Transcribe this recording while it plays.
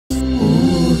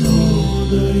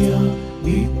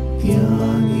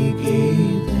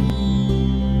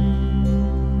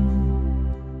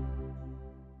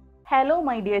Hello,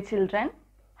 my dear children.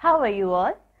 How are you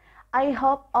all? I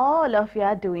hope all of you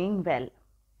are doing well.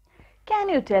 Can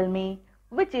you tell me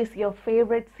which is your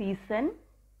favorite season?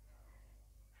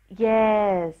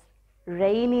 Yes,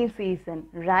 rainy season,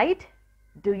 right?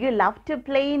 Do you love to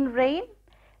play in rain?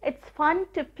 It's fun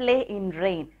to play in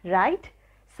rain, right?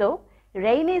 So,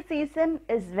 rainy season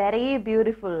is very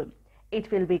beautiful. It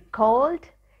will be cold.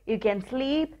 You can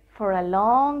sleep for a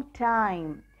long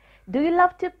time. Do you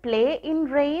love to play in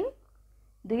rain?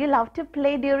 Do you love to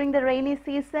play during the rainy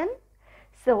season?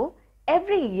 So,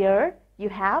 every year you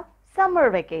have summer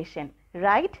vacation,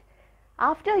 right?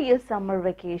 After your summer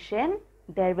vacation,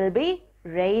 there will be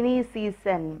rainy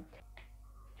season.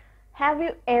 Have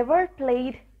you ever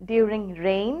played during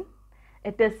rain?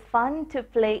 It is fun to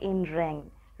play in rain,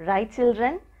 right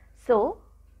children? So,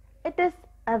 it is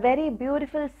a very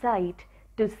beautiful sight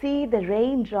to see the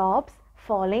raindrops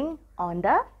falling on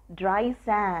the dry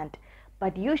sand.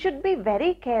 But you should be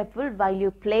very careful while you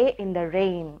play in the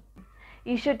rain.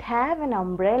 You should have an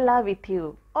umbrella with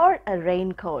you or a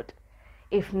raincoat.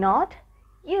 If not,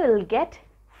 you will get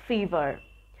fever.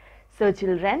 So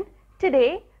children,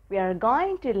 today we are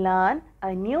going to learn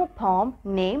a new poem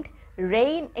named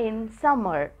Rain in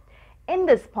Summer. In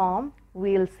this poem,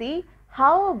 we will see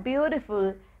how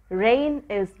beautiful rain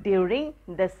is during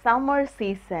the summer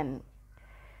season.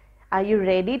 Are you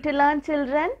ready to learn,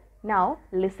 children? Now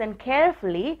listen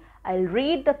carefully. I'll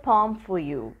read the poem for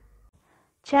you.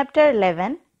 Chapter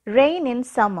 11, Rain in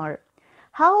Summer.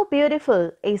 How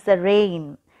beautiful is the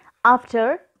rain!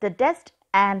 After the dust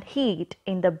and heat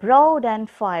in the broad and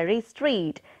fiery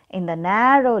street, in the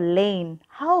narrow lane,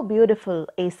 how beautiful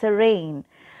is the rain!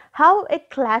 How it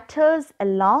clatters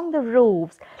along the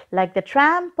roofs like the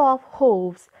tramp of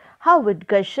hoofs, how it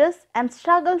gushes and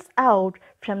struggles out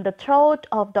from the throat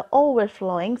of the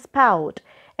overflowing spout.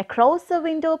 Across the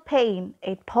window pane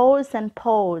it pours and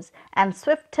pours, and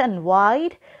swift and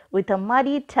wide with a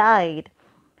muddy tide.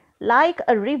 Like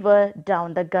a river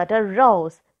down the gutter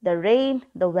roars, the rain,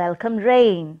 the welcome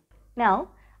rain. Now,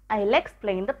 I'll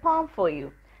explain the poem for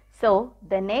you. So,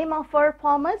 the name of our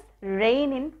poem is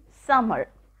Rain in Summer.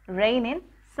 Rain in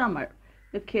Summer.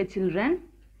 Look here, children.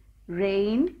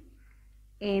 Rain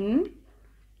in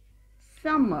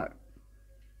Summer.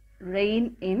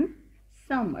 Rain in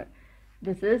Summer.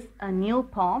 This is a new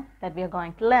poem that we are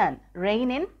going to learn.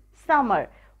 Rain in Summer.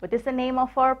 What is the name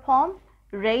of our poem?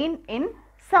 Rain in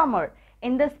Summer.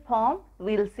 In this poem,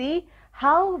 we'll see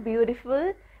how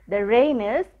beautiful the rain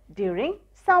is during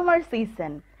summer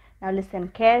season. Now listen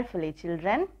carefully,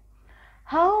 children.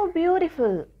 How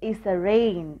beautiful is the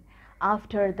rain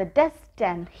after the dust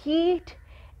and heat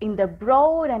in the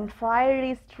broad and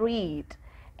fiery street,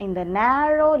 in the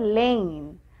narrow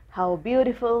lane. How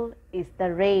beautiful is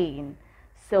the rain.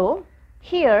 So,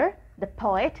 here the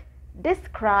poet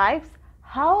describes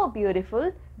how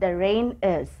beautiful the rain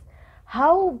is.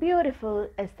 How beautiful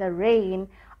is the rain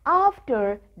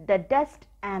after the dust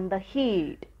and the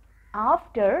heat.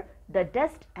 After the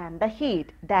dust and the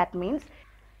heat. That means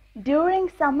during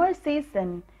summer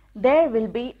season, there will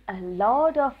be a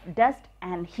lot of dust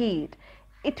and heat.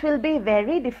 It will be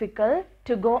very difficult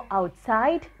to go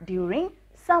outside during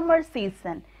summer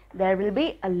season. There will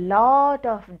be a lot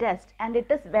of dust and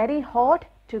it is very hot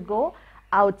to go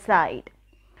outside.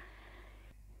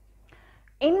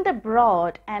 In the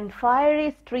broad and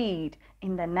fiery street,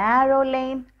 in the narrow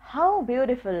lane, how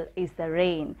beautiful is the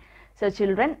rain. So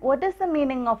children, what is the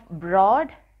meaning of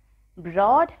broad?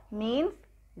 Broad means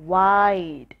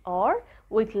wide or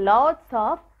with lots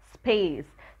of space.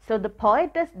 So the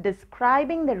poet is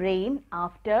describing the rain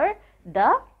after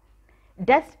the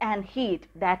dust and heat.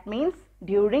 That means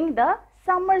during the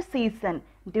summer season.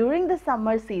 During the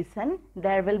summer season,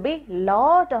 there will be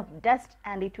lot of dust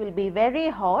and it will be very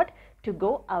hot to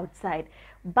go outside.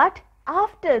 But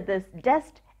after this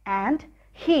dust and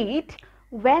heat,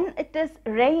 when it is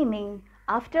raining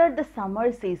after the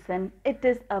summer season, it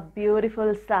is a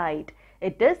beautiful sight.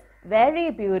 It is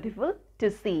very beautiful to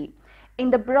see. In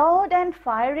the broad and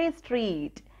fiery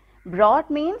street, broad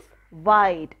means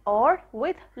wide or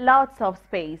with lots of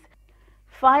space.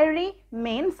 Fiery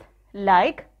means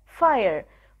like fire.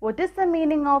 What is the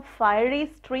meaning of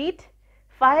fiery street?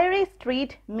 Fiery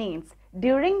street means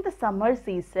during the summer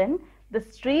season, the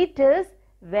street is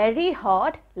very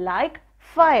hot like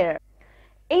fire.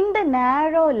 In the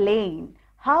narrow lane,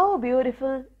 how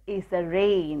beautiful is the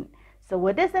rain. So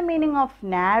what is the meaning of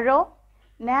narrow?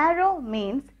 Narrow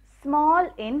means small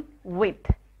in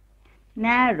width.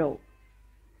 Narrow.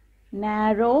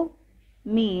 Narrow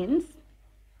means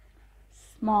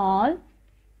small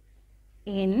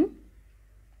in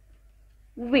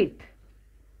width.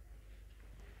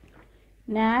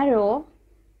 Narrow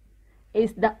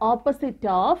is the opposite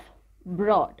of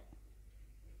broad.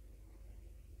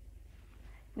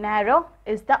 Narrow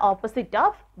is the opposite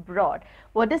of broad.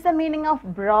 What is the meaning of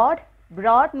broad?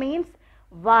 Broad means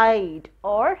wide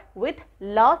or with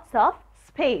lots of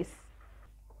space.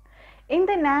 In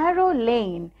the narrow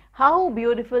lane, how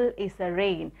beautiful is the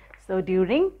rain? So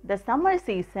during the summer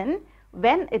season,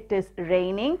 when it is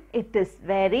raining, it is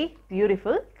very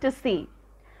beautiful to see.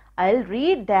 I'll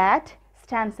read that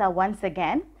stanza once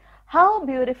again. How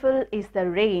beautiful is the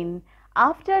rain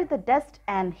after the dust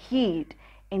and heat,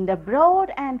 in the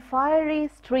broad and fiery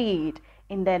street,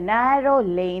 in the narrow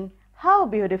lane, how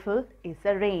beautiful is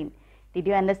the rain. Did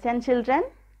you understand, children?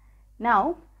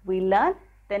 Now we learn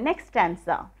the next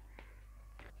stanza.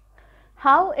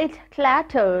 How it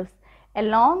clatters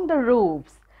along the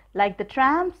roofs like the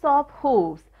tramps of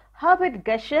hoofs, how it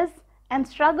gushes and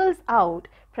struggles out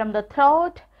from the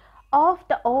throat of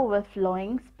the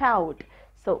overflowing spout.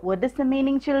 So what is the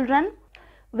meaning, children?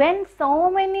 When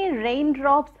so many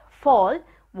raindrops fall,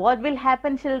 what will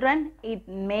happen, children? It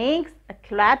makes a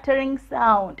clattering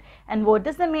sound. And what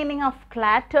is the meaning of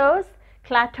clatters?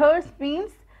 Clatters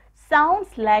means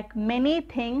sounds like many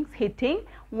things hitting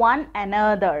one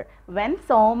another. When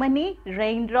so many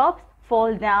raindrops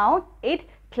fall down, it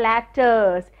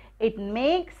clatters. It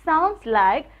makes sounds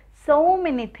like so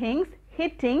many things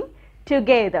hitting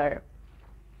together.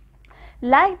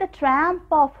 Like the tramp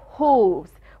of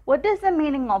hoofs. What is the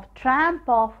meaning of tramp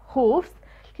of hoofs?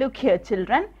 Look here,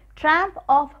 children. Tramp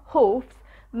of hoofs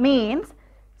means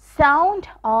sound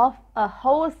of a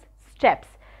horse steps.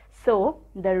 So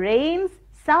the rain's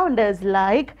sound is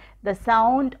like the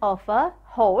sound of a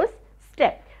horse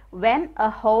step. When a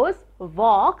horse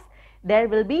walks, there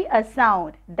will be a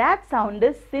sound. That sound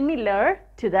is similar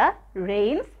to the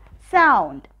rain's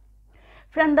sound.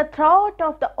 From the throat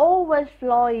of the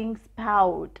overflowing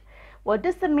spout. What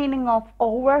is the meaning of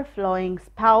overflowing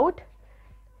spout?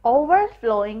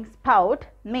 Overflowing spout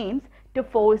means to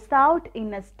force out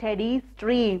in a steady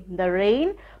stream. The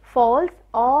rain falls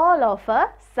all of a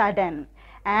sudden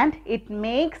and it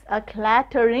makes a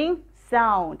clattering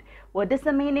sound. What is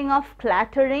the meaning of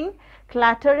clattering?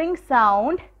 Clattering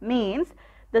sound means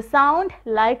the sound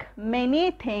like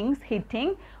many things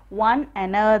hitting one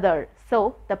another.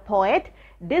 So the poet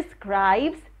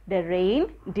describes the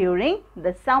rain during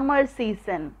the summer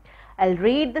season. I'll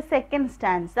read the second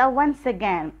stanza once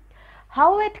again.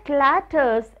 How it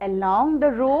clatters along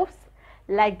the roofs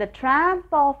like the tramp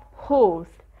of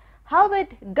hoofs. How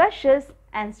it gushes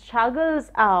and struggles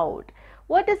out.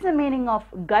 What is the meaning of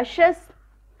gushes?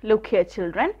 Look here,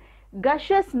 children.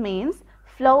 Gushes means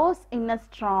flows in a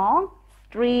strong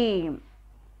stream.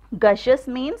 Gushes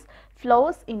means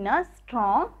flows in a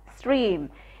strong stream.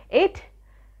 It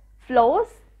flows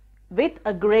with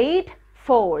a great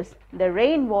force. The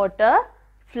rainwater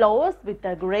flows with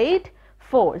a great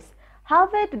force. How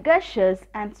it gushes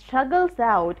and struggles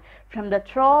out from the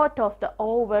throat of the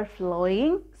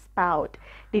overflowing spout.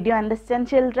 Did you understand,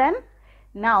 children?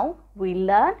 Now we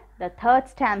learn the third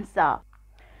stanza.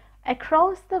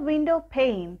 Across the window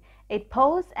pane it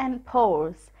pours and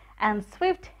pours, and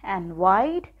swift and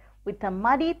wide with a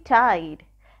muddy tide,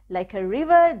 like a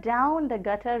river down the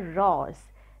gutter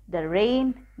roars, the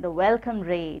rain, the welcome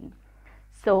rain.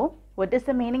 So, what is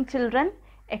the meaning, children?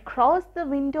 Across the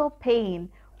window pane.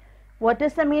 What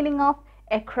is the meaning of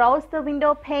across the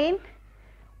window pane?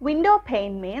 Window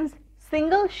pane means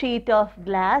single sheet of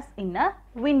glass in a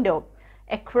window.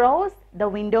 Across the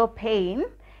window pane,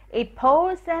 it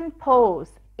pours and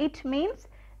pours. It means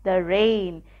the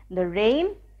rain. The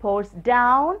rain pours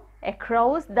down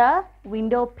across the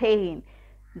window pane.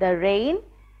 The rain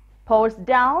pours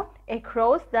down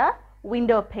across the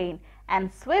window pane.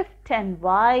 And swift and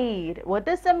wide. What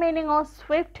is the meaning of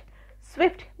swift?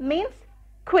 Swift means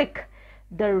quick.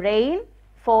 The rain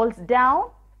falls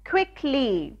down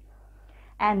quickly.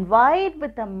 And wide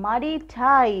with a muddy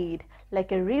tide,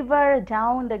 like a river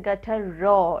down the gutter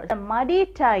roars. The muddy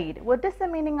tide. What is the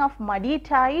meaning of muddy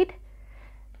tide?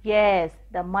 Yes,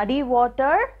 the muddy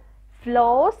water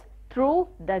flows through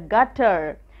the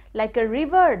gutter. Like a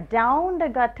river down the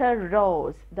gutter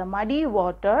roars. The muddy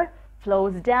water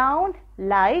flows down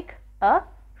like a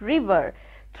river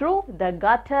through the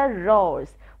gutter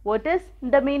roars. What is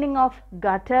the meaning of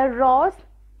gutter roars?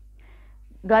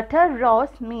 Gutter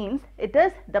roars means it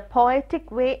is the poetic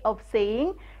way of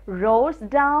saying roars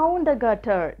down the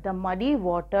gutter. The muddy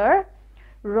water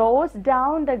roars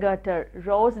down the gutter.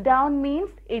 Roars down means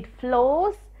it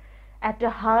flows at a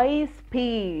high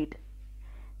speed.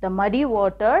 The muddy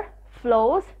water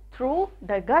flows through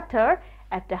the gutter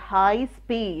at a high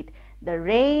speed. The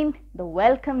rain, the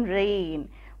welcome rain.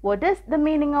 What is the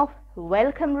meaning of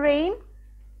welcome rain?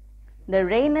 The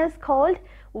rain is called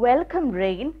welcome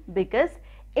rain because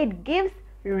it gives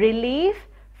relief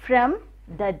from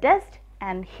the dust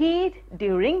and heat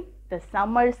during the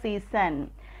summer season.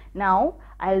 Now,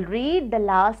 I'll read the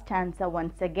last stanza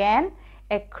once again.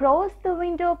 Across the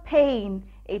window pane,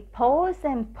 it pours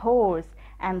and pours,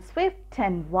 and swift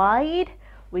and wide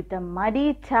with a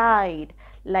muddy tide,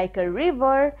 like a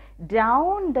river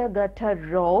down the gutter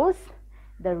rolls,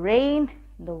 the rain,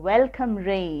 the welcome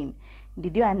rain.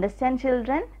 Did you understand,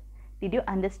 children? Did you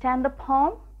understand the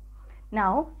poem?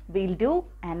 Now, we'll do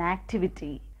an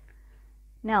activity.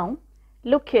 Now,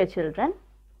 look here, children.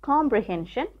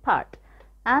 Comprehension part.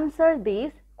 Answer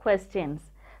these questions.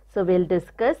 So, we'll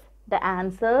discuss the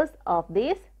answers of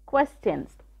these questions.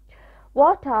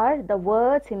 What are the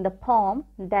words in the poem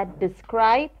that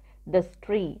describe the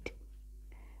street?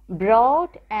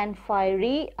 Broad and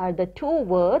fiery are the two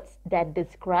words that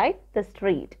describe the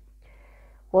street.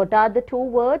 What are the two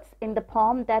words in the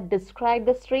poem that describe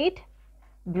the street?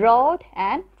 Broad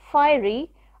and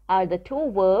fiery are the two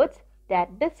words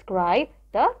that describe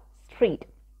the street.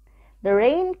 The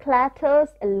rain clatters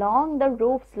along the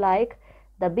roofs like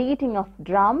the beating of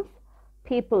drums,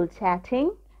 people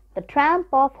chatting, the tramp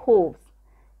of hooves.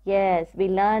 Yes, we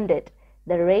learned it.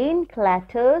 The rain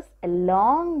clatters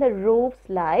along the roofs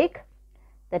like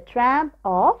the tramp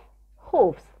of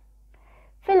hooves.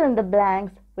 Fill in the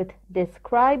blanks with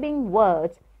describing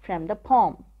words from the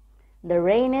poem. The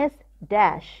rain is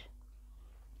dash.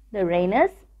 The rain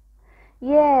is,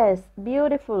 yes,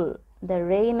 beautiful. The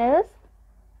rain is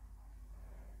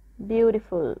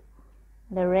beautiful.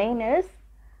 The rain is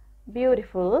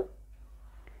beautiful.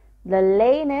 The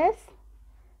lane is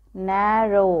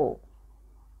narrow.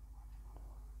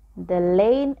 The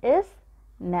lane is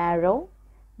narrow.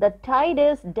 The tide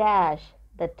is dash.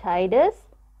 The tide is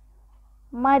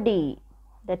muddy.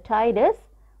 The tide is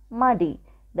muddy.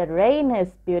 The rain is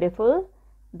beautiful.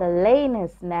 The lane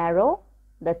is narrow.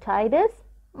 The tide is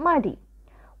muddy.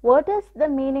 What is the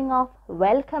meaning of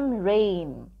welcome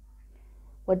rain?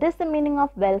 What is the meaning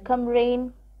of welcome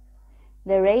rain?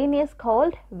 The rain is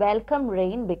called welcome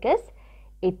rain because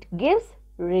it gives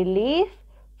relief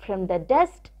from the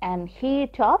dust and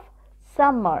heat of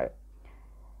summer.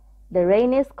 The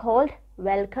rain is called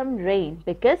welcome rain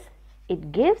because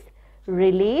it gives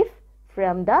relief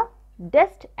from the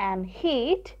dust and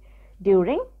heat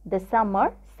during the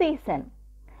summer season.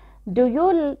 Do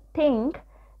you think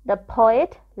the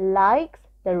poet likes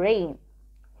the rain?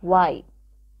 Why?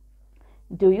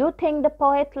 Do you think the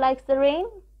poet likes the rain?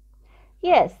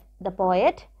 Yes, the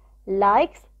poet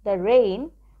likes the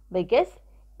rain because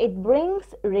it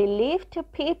brings relief to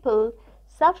people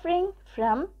suffering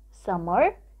from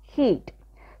summer heat.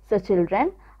 So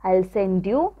children, I'll send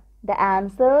you the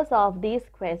answers of these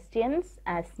questions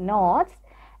as notes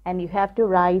and you have to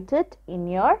write it in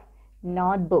your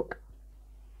notebook.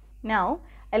 Now,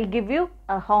 I'll give you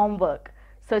a homework.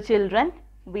 So children,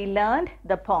 we learned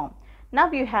the poem.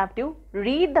 Now you have to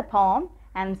read the poem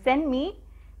and send me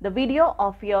the video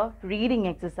of your reading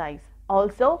exercise.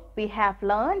 Also, we have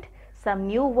learned some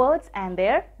new words and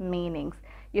their meanings.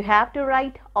 You have to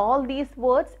write all these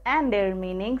words and their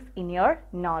meanings in your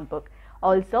notebook.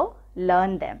 Also,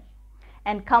 learn them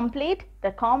and complete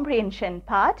the comprehension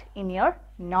part in your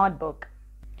notebook.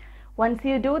 Once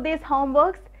you do these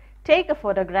homeworks, take a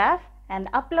photograph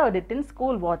and upload it in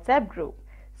school WhatsApp group.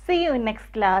 See you in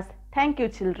next class. Thank you,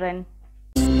 children.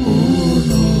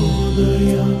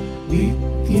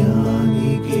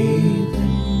 Vidyanike